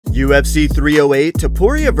UFC 308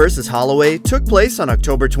 Topuria vs Holloway took place on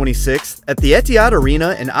October 26th at the Etihad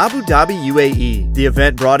Arena in Abu Dhabi, UAE. The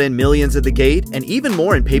event brought in millions at the gate and even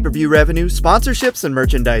more in pay-per-view revenue, sponsorships, and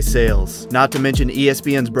merchandise sales. Not to mention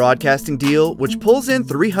ESPN's broadcasting deal, which pulls in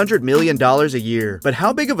 $300 million a year. But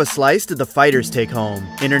how big of a slice did the fighters take home?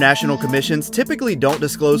 International commissions typically don't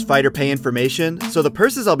disclose fighter pay information, so the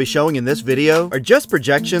purses I'll be showing in this video are just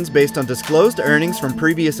projections based on disclosed earnings from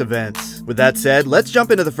previous events. With that said, let's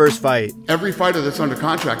jump into the first fight. Every fighter that's under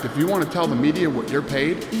contract, if you want to tell the media what you're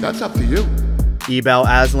paid, that's up to you.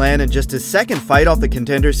 Aslan, in just his second fight off the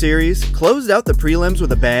Contender Series, closed out the prelims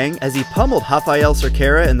with a bang as he pummeled Raffael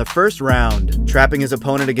Cerqueira in the first round. Trapping his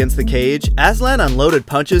opponent against the cage, Aslan unloaded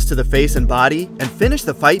punches to the face and body and finished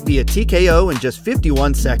the fight via TKO in just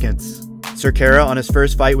 51 seconds. Cerqueira, on his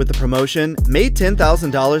first fight with the promotion, made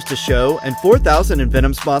 $10,000 to show and $4,000 in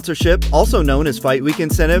Venom sponsorship, also known as Fight Week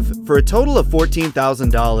incentive, for a total of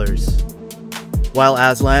 $14,000. While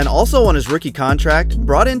Aslan, also on his rookie contract,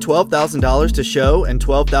 brought in $12,000 to show and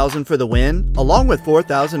 $12,000 for the win, along with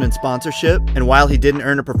 $4,000 in sponsorship, and while he didn't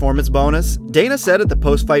earn a performance bonus, Dana said at the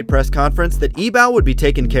post-fight press conference that Ebao would be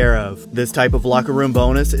taken care of. This type of locker room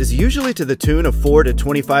bonus is usually to the tune of $4,000 to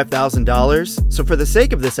 $25,000, so for the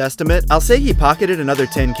sake of this estimate, I'll say he pocketed another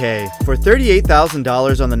 $10K, for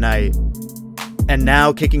 $38,000 on the night. And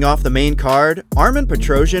now, kicking off the main card, Armen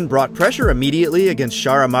Petrosyan brought pressure immediately against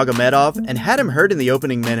Shara Magomedov and had him hurt in the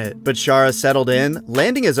opening minute, but Shara settled in,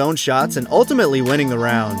 landing his own shots and ultimately winning the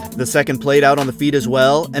round. The second played out on the feet as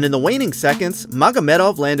well, and in the waning seconds,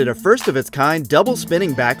 Magomedov landed a first-of-its-kind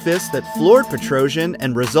double-spinning back fist that floored Petrosyan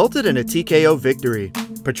and resulted in a TKO victory.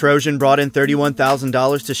 Petrosyan brought in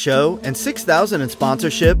 $31,000 to show and $6,000 in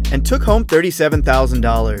sponsorship and took home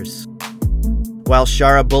 $37,000. While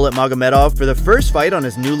Shara bullet Magomedov for the first fight on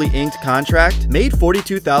his newly inked contract made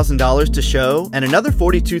 $42,000 to show and another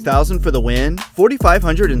 $42,000 for the win,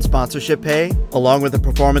 $4,500 in sponsorship pay, along with a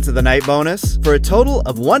performance of the night bonus, for a total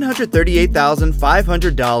of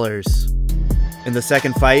 $138,500. In the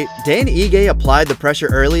second fight, Dan Ige applied the pressure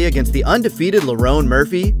early against the undefeated Lerone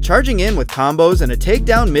Murphy, charging in with combos and a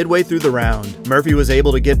takedown midway through the round. Murphy was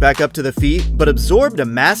able to get back up to the feet, but absorbed a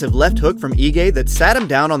massive left hook from Ige that sat him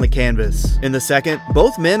down on the canvas. In the second,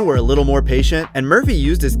 both men were a little more patient, and Murphy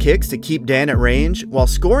used his kicks to keep Dan at range while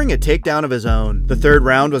scoring a takedown of his own. The third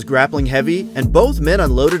round was grappling heavy, and both men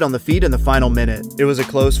unloaded on the feet in the final minute. It was a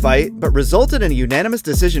close fight, but resulted in a unanimous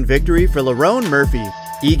decision victory for Lerone Murphy.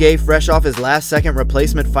 Ige, fresh off his last second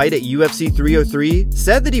replacement fight at UFC 303,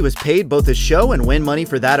 said that he was paid both his show and win money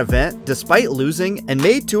for that event, despite losing, and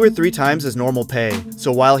made 2 or 3 times his normal pay.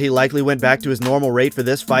 So while he likely went back to his normal rate for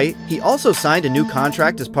this fight, he also signed a new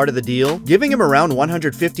contract as part of the deal, giving him around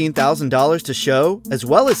 $115,000 to show, as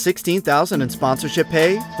well as $16,000 in sponsorship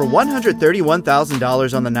pay, for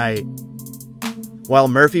 $131,000 on the night. While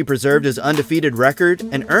Murphy preserved his undefeated record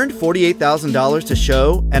and earned $48,000 to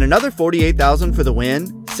show and another $48,000 for the win,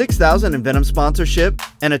 $6,000 in Venom sponsorship,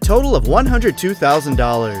 and a total of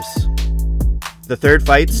 $102,000. The third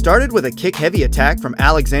fight started with a kick-heavy attack from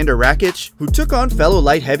Aleksandar Rakić, who took on fellow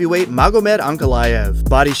light heavyweight Magomed Ankalaev.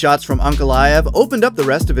 Body shots from Ankalaev opened up the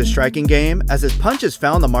rest of his striking game as his punches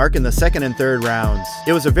found the mark in the second and third rounds.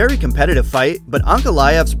 It was a very competitive fight, but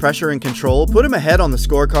Ankalaev's pressure and control put him ahead on the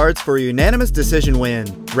scorecards for a unanimous decision win.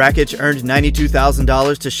 Rakić earned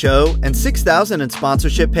 $92,000 to show and $6,000 in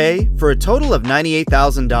sponsorship pay for a total of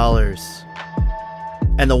 $98,000.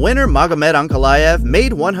 And the winner, Magomed Ankalaev,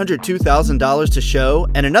 made $102,000 to show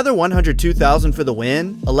and another $102,000 for the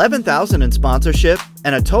win, $11,000 in sponsorship,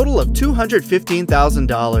 and a total of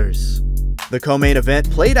 $215,000. The co-main event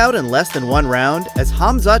played out in less than 1 round as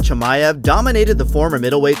Khamzat Chimaev dominated the former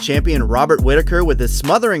middleweight champion Robert Whittaker with his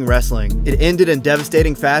smothering wrestling. It ended in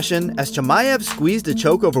devastating fashion as Chimaev squeezed a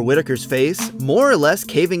choke over Whittaker's face, more or less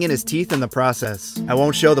caving in his teeth in the process. I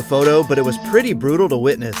won't show the photo, but it was pretty brutal to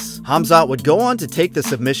witness. Khamzat would go on to take the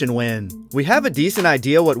submission win. We have a decent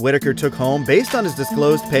idea what Whittaker took home based on his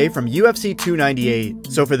disclosed pay from UFC 298.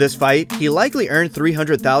 So for this fight, he likely earned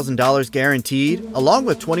 $300,000 guaranteed, along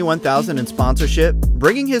with $21,000 in sponsorship,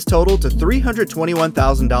 bringing his total to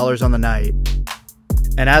 $321,000 on the night.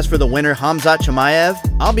 And as for the winner, Khamzat Chimaev,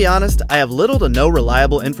 I'll be honest, I have little to no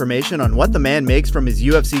reliable information on what the man makes from his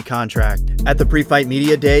UFC contract. At the pre-fight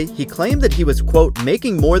media day, he claimed that he was, quote,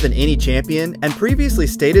 making more than any champion, and previously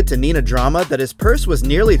stated to Nina Drama that his purse was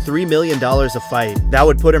nearly $3 million a fight. That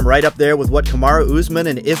would put him right up there with what Kamaru Usman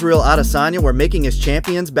and Israel Adesanya were making as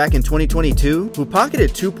champions back in 2022, who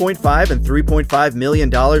pocketed $2.5 and $3.5 million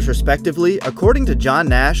respectively, according to John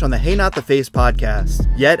Nash on the Hey Not The Face podcast.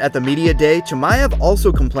 Yet, at the media day, Chimaev also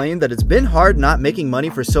also complained that it's been hard not making money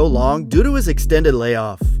for so long due to his extended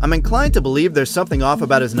layoff. I'm inclined to believe there's something off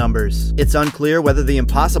about his numbers. It's unclear whether the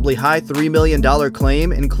impossibly high $3 million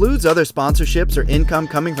claim includes other sponsorships or income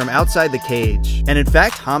coming from outside the cage. And in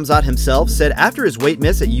fact, Khamzat himself said after his weight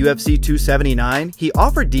miss at UFC 279, he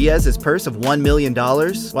offered Diaz his purse of $1 million,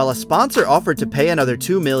 while a sponsor offered to pay another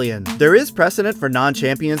 $2 million. There is precedent for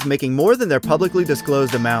non-champions making more than their publicly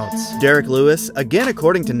disclosed amounts. Derek Lewis, again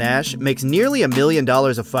according to Nash, makes nearly $1 million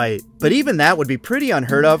a fight. But even that would be pretty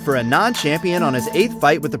unheard of for a non-champion on his 8th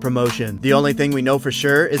fight with the promotion. The only thing we know for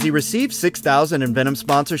sure is he received $6,000 in Venom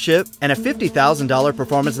sponsorship and a $50,000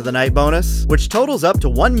 performance of the night bonus, which totals up to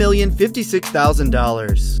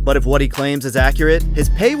 $1,056,000. But if what he claims is accurate, his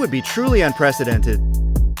pay would be truly unprecedented.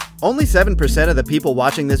 Only 7% of the people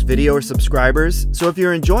watching this video are subscribers, so if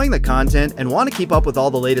you're enjoying the content and want to keep up with all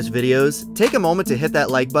the latest videos, take a moment to hit that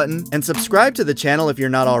like button and subscribe to the channel if you're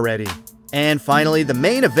not already. And finally, the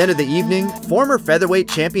main event of the evening, former featherweight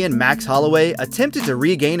champion Max Holloway attempted to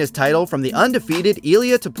regain his title from the undefeated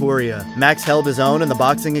Ilia Topuria. Max held his own in the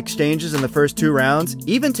boxing exchanges in the first 2 rounds,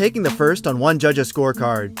 even taking the first on one judge's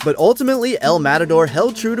scorecard. But ultimately, El Matador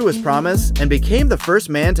held true to his promise and became the first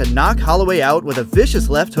man to knock Holloway out with a vicious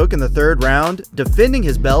left hook in the 3rd round, defending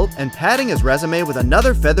his belt and padding his resume with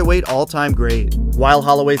another featherweight all-time great. While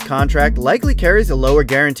Holloway's contract likely carries a lower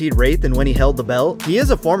guaranteed rate than when he held the belt, he is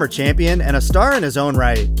a former champion and a star in his own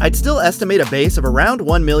right. I'd still estimate a base of around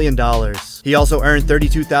 $1 million. He also earned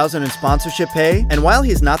 $32,000 in sponsorship pay, and while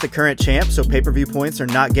he's not the current champ, so pay-per-view points are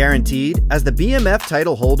not guaranteed, as the BMF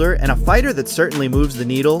title holder and a fighter that certainly moves the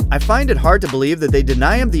needle, I find it hard to believe that they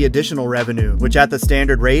deny him the additional revenue, which at the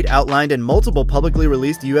standard rate outlined in multiple publicly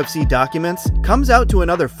released UFC documents, comes out to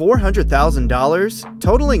another $400,000,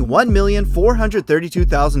 totaling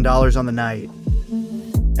 $1,432,000 on the night.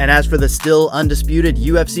 And as for the still undisputed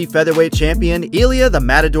UFC featherweight champion, Ilia the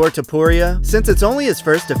Matador Topuria, since it's only his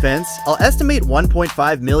first defense, I'll estimate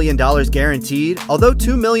 $1.5 million guaranteed, although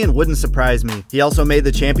 $2 million wouldn't surprise me. He also made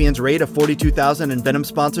the champion's rate of $42,000 in Venom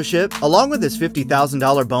sponsorship, along with his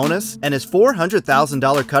 $50,000 bonus and his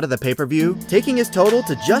 $400,000 cut of the pay-per-view, taking his total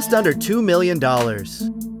to just under $2 million.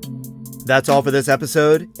 That's all for this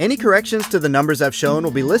episode. Any corrections to the numbers I've shown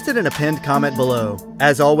will be listed in a pinned comment below.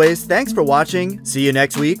 As always, thanks for watching. See you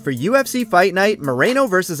next week for UFC Fight Night Moreno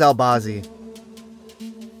vs. Albazi.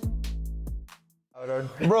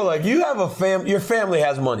 Bro, like you have a your family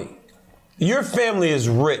has money. Your family is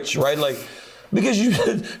rich, right? Like, because you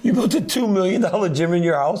built a $2 million gym in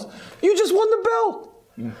your house. You just won the belt.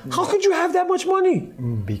 How could you have that much money?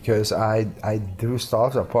 Because I do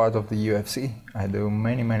stuff as part of the UFC. I do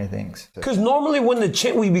many things. Because normally when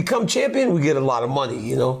we become champion, we get a lot of money,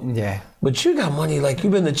 you know? Yeah. But you got money like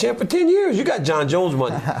you've been the champ for 10 years. You got Jon Jones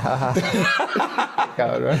money.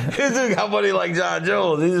 This dude got money like Jon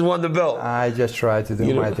Jones. He just won the belt. I just try to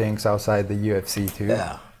do my things outside the UFC too.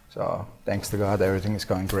 Yeah. So thanks to God, everything is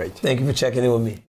going great. Thank you for checking in with me.